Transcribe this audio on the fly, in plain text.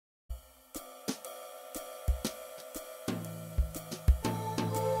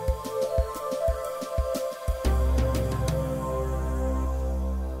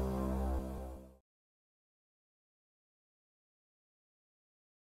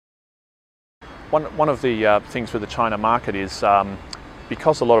One of the things with the China market is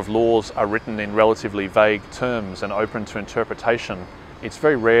because a lot of laws are written in relatively vague terms and open to interpretation, it's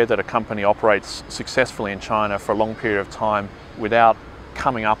very rare that a company operates successfully in China for a long period of time without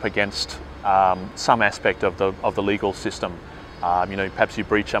coming up against some aspect of the legal system. Perhaps you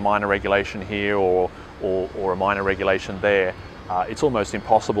breach a minor regulation here or a minor regulation there. It's almost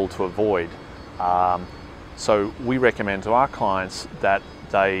impossible to avoid. So we recommend to our clients that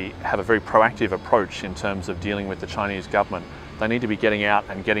they have a very proactive approach in terms of dealing with the Chinese government. They need to be getting out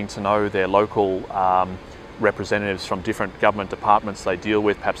and getting to know their local representatives from different government departments they deal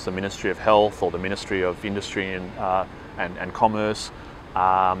with, perhaps the Ministry of Health or the Ministry of Industry and Commerce,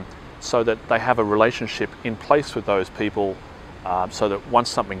 so that they have a relationship in place with those people, so that once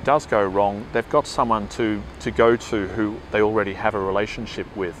something does go wrong, they've got someone to go to who they already have a relationship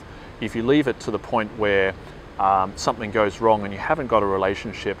with. If you leave it to the point where something goes wrong and you haven't got a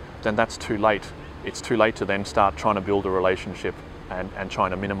relationship, then that's too late. It's too late to then start trying to build a relationship and trying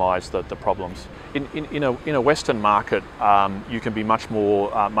to minimise the problems. In a Western market, you can be much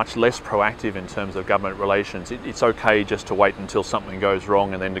less proactive in terms of government relations. It's okay just to wait until something goes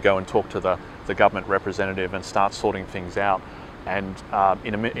wrong and then to go and talk to the government representative and start sorting things out. And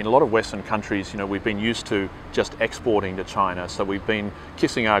in a lot of Western countries, we've been used to just exporting to China, so we've been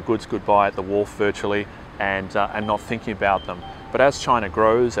kissing our goods goodbye at the wharf virtually and not thinking about them. But as China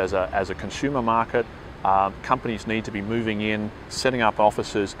grows as a consumer market, companies need to be moving in, setting up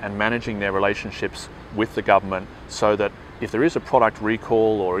offices and managing their relationships with the government, so that if there is a product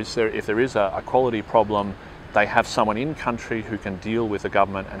recall or if there is a quality problem, they have someone in country who can deal with the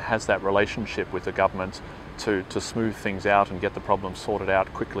government and has that relationship with the government to smooth things out and get the problems sorted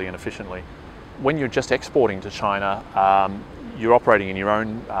out quickly and efficiently. When you're just exporting to China, you're operating in your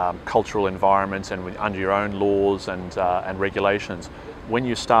own cultural environment and under your own laws and regulations. When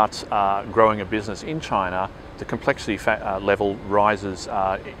you start growing a business in China, the complexity level rises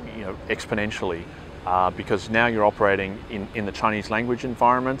exponentially, because now you're operating in the Chinese language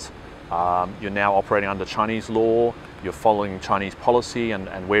environment. You're now operating under Chinese law. You're following Chinese policy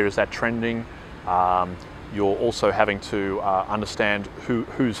and where is that trending. You're also having to understand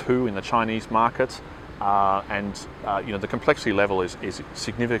who's who in the Chinese market, and the complexity level is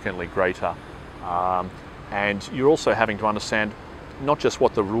significantly greater. And you're also having to understand not just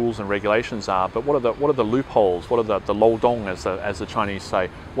what the rules and regulations are, but what are the loopholes, what are the loudong, as the Chinese say,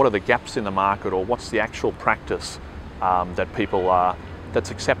 what are the gaps in the market, or what's the actual practice that's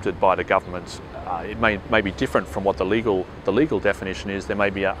accepted by the government. It may be different from what the legal definition is. There may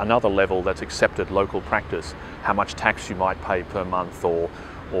be another level that's accepted local practice, how much tax you might pay per month, or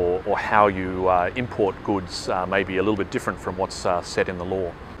how you import goods may be a little bit different from what's set in the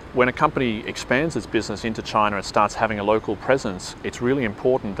law. When a company expands its business into China and starts having a local presence, it's really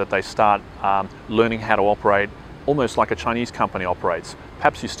important that they start learning how to operate almost like a Chinese company operates.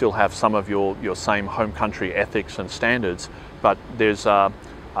 Perhaps you still have some of your same home country ethics and standards, but there's a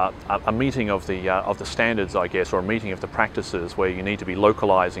meeting of the standards, I guess, or a meeting of the practices where you need to be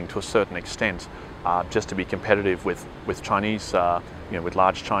localizing to a certain extent, just to be competitive with Chinese, with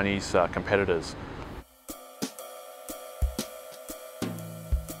large Chinese competitors.